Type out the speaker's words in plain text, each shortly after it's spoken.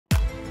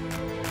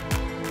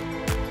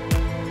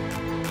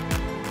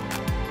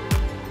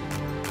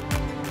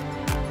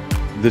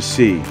The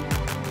sea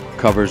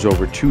covers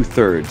over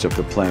 2/3 of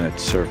the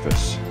planet's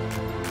surface.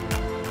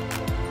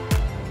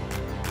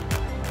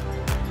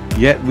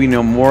 Yet we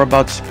know more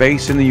about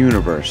space and the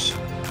universe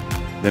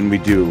than we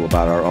do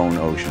about our own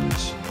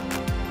oceans.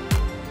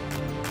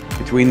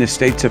 Between the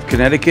states of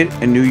Connecticut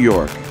and New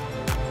York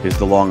is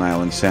the Long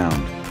Island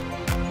Sound,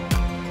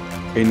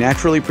 a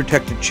naturally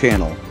protected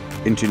channel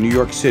into New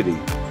York City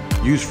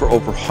used for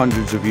over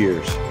hundreds of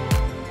years.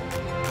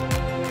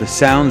 The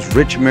Sound's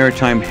rich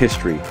maritime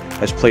history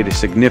has played a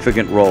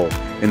significant role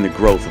in the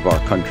growth of our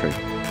country.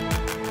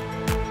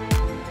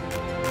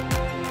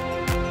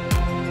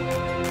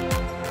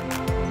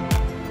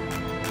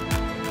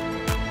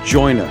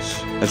 Join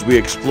us as we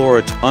explore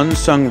its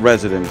unsung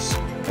residents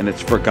and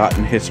its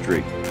forgotten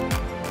history.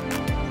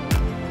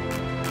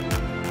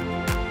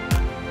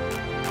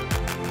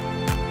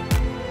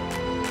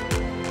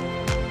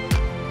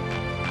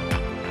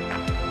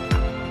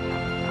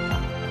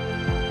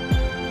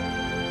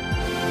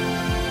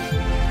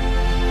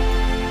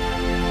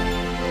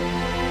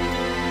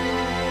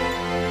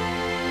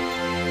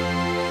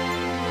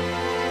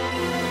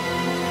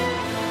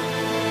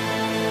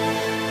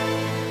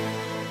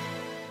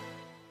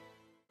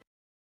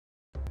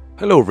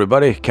 Hello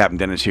everybody, Captain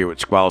Dennis here with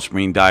Squalus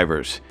Marine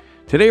Divers.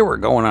 Today we're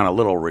going on a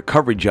little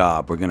recovery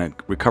job. We're going to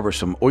recover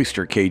some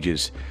oyster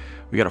cages.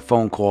 We got a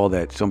phone call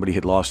that somebody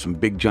had lost some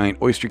big giant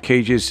oyster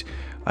cages.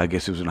 I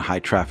guess it was in a high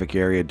traffic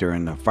area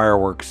during the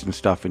fireworks and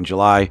stuff in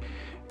July,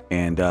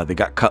 and they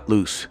got cut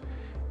loose.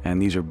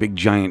 And these are big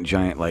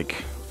giant like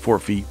 4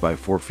 feet by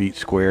 4 feet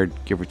squared,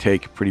 give or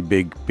take, pretty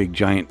big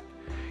giant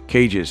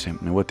cages.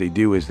 And what they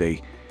do is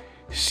they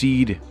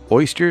seed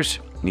oysters.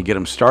 You get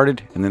them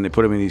started, and then they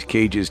put them in these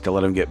cages to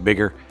let them get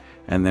bigger,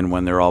 and then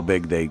when they're all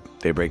big, they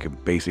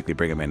basically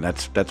bring them in.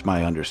 That's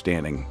my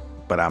understanding,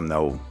 but I'm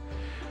no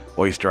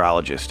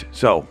oysterologist.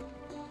 So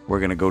we're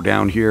gonna go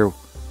down here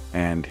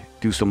and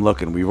do some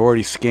looking. We've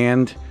already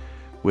scanned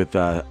with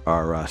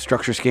our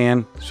structure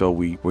scan, so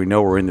we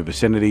know we're in the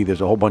vicinity. There's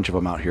a whole bunch of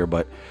them out here,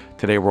 but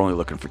today we're only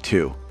looking for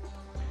 2.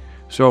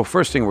 So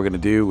first thing we're gonna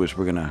do is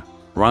we're gonna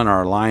run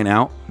our line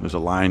out. There's a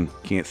line,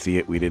 can't see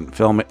it, we didn't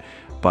film it,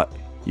 but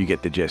you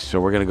get the gist.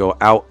 So we're going to go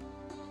out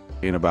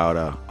in about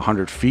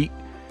 100 feet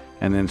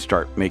and then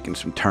start making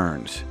some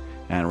turns.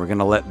 And we're going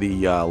to let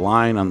the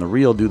line on the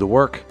reel do the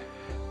work.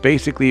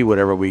 Basically,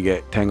 whatever we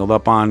get tangled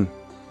up on,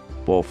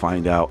 we'll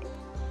find out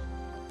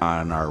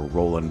on our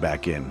rolling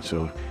back in.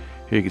 So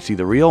here you can see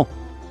the reel.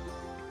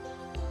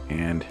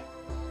 And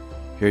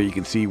here you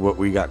can see what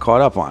we got caught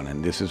up on.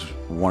 And this is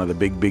one of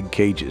the big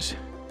cages.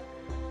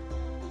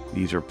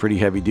 These are pretty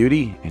heavy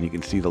duty. And you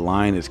can see the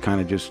line is kind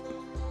of just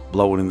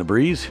blowing in the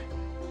breeze.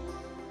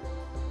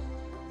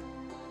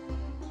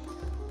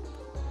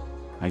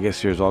 I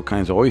guess there's all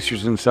kinds of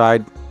oysters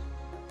inside.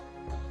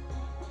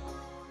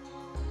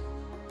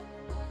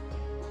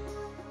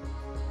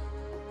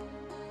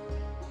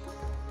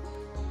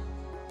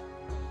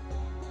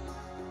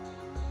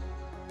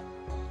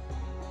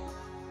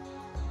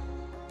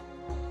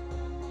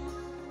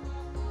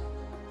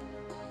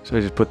 So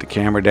I just put the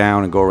camera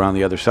down and go around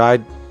the other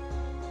side.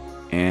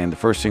 And the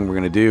first thing we're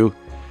going to do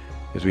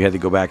is we had to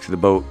go back to the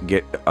boat,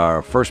 get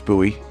our first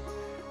buoy.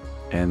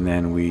 And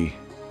then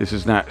this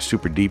is not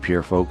super deep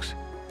here, folks.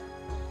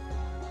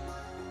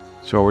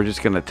 So we're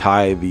just going to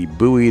tie the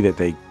buoy that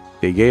they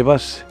gave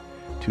us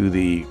to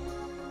the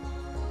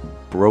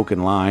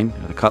broken line,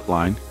 the cut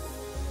line.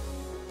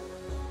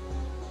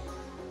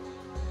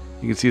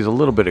 You can see there's a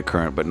little bit of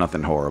current, but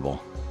nothing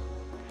horrible.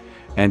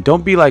 And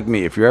don't be like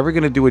me. If you're ever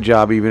going to do a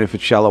job, even if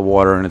it's shallow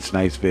water and it's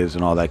nice viz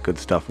and all that good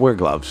stuff, wear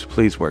gloves.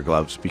 Please wear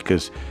gloves,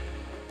 because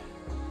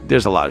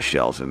there's a lot of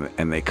shells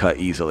and they cut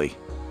easily.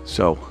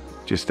 So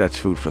just that's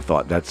food for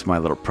thought. That's my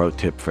little pro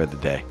tip for the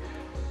day.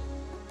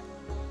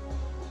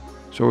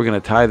 So we're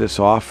going to tie this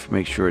off,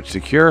 make sure it's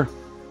secure.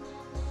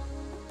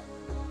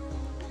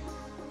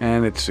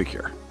 And it's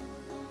secure.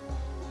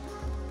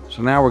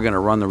 So now we're going to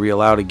run the reel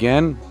out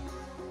again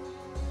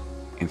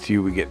and see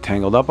what we get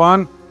tangled up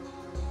on.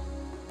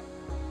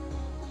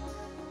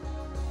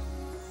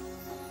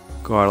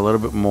 Go out a little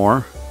bit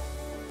more.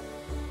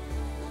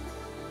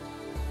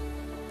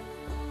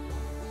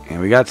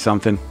 And we got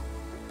something.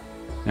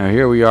 Now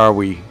here we are.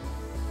 We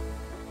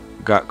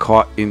got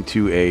caught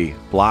into a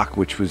block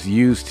which was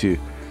used to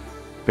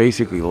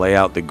basically lay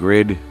out the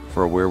grid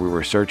for where we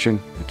were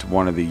searching. It's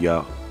one of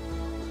the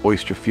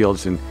oyster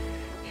fields, and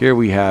here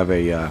we have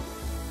a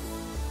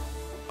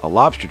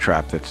lobster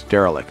trap that's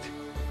derelict.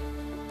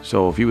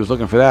 So if he was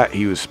looking for that,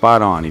 he was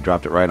spot on. He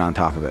dropped it right on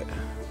top of it.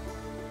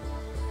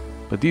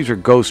 But these are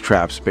ghost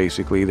traps,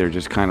 basically. They're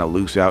just kind of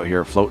loose out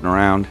here floating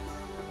around,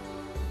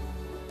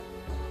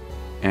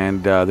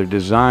 and they're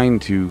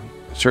designed to,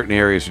 certain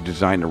areas are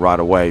designed to rot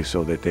away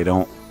so that they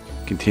don't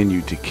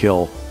continue to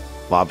kill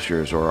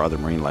lobsters or other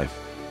marine life.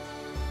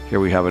 Here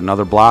we have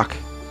another block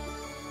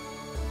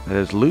that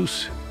is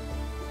loose.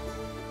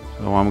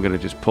 So I'm going to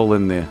just pull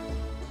in the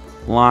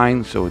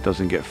line so it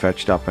doesn't get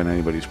fetched up in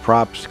anybody's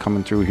props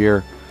coming through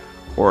here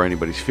or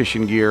anybody's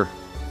fishing gear.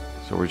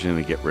 So we're just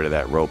gonna get rid of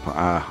that rope.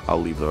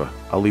 I'll leave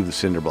the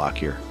cinder block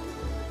here.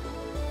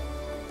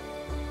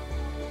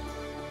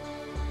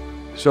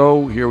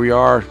 So here we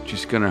are,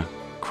 just gonna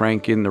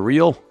crank in the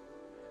reel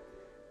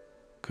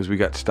because we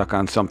got stuck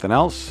on something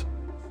else.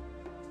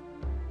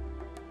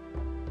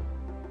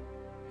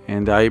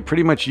 And I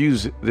pretty much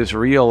use this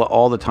reel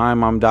all the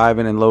time I'm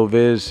diving in low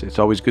vis. It's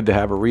always good to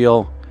have a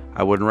reel.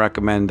 I wouldn't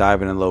recommend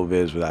diving in low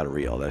vis without a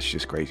reel. That's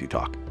just crazy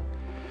talk.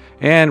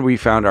 And we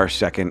found our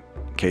second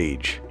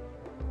cage.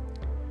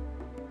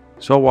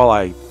 So while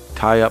I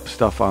tie up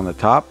stuff on the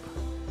top,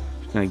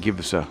 I'm going to give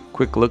us a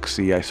quick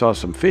look-see. I saw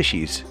some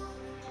fishies,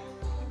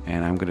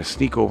 and I'm going to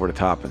sneak over the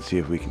top and see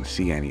if we can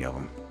see any of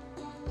them.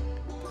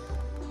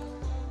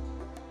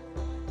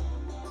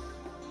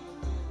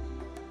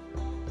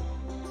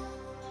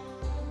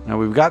 Now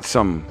we've got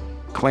some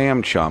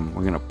clam chum.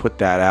 We're going to put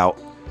that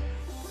out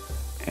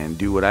and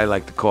do what I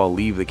like to call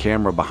leave the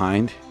camera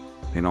behind.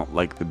 They don't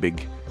like the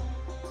big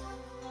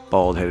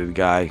bald-headed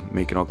guy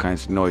making all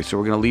kinds of noise. So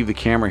we're going to leave the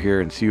camera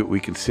here and see what we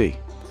can see.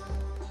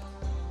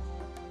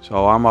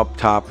 So I'm up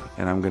top,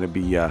 and I'm going to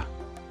be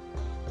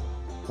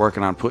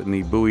working on putting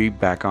the buoy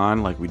back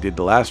on like we did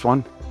the last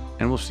one,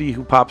 and we'll see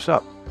who pops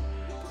up.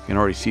 You can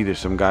already see there's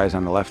some guys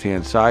on the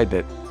left-hand side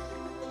that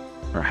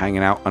are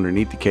hanging out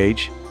underneath the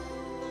cage.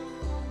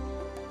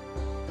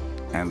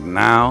 And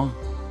now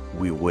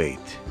we wait.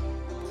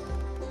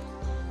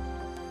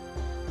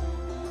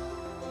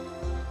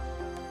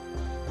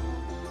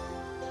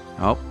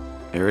 Oh,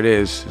 there it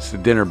is. It's the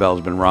dinner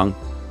bell's been rung.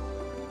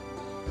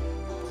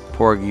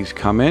 Porgies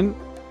come in.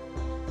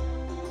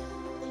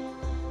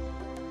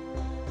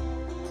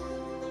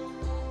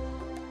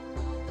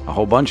 A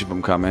whole bunch of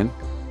them come in.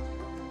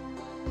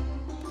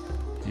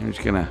 I'm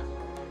just gonna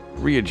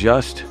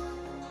readjust.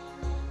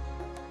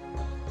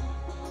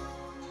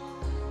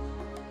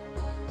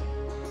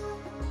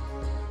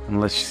 And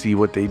let's see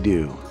what they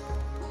do.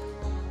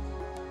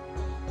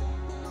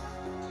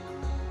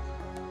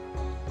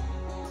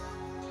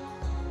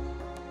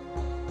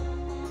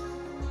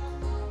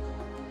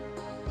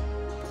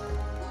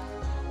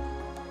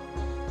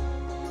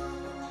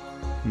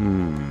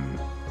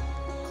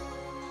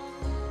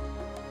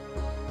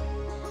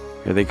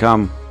 Here they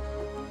come.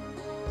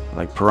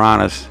 Like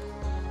piranhas.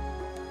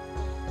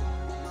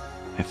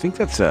 I think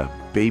that's a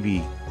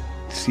baby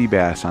sea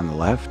bass on the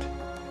left.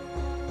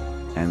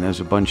 And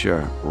there's a bunch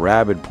of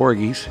rabid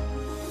porgies.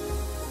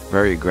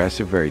 Very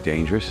aggressive, very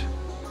dangerous.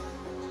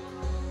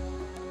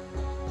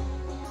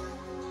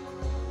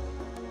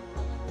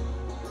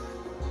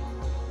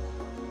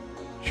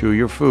 Chew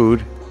your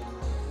food.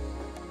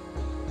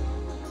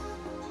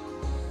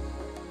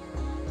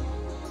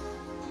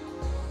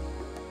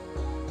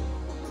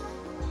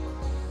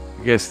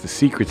 I guess the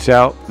secret's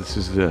out. This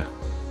is the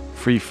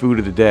free food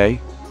of the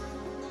day.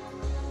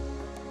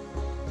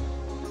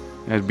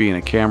 As being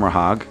a camera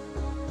hog.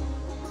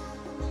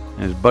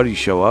 And his buddies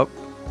show up.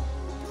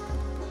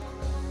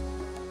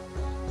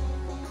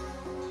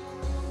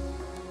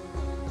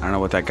 I don't know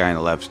what that guy on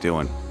the left's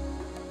doing.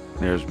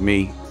 There's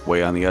me,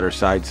 way on the other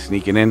side,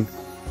 sneaking in.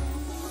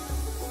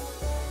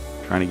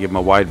 Trying to give him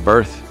a wide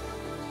berth.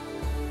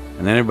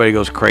 And then everybody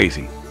goes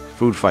crazy.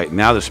 Food fight.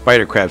 Now the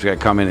spider crab's got to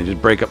come in and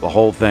just break up the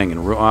whole thing. And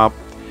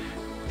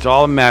it's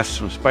all a mess.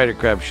 When spider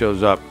crab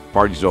shows up,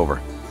 party's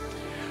over.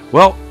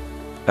 Well,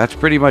 that's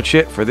pretty much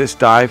it for this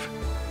dive.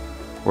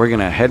 We're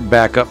going to head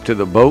back up to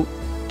the boat,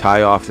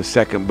 tie off the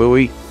second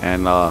buoy,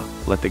 and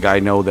let the guy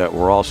know that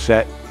we're all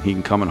set. He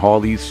can come and haul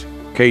these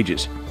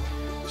cages.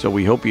 So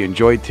we hope you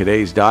enjoyed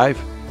today's dive.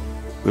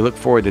 We look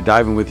forward to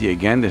diving with you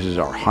again. This is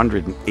our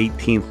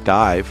 118th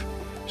dive.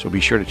 So be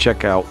sure to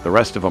check out the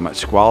rest of them at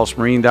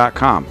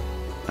squalusmarine.com.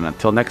 And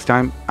until next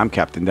time, I'm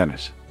Captain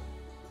Dennis.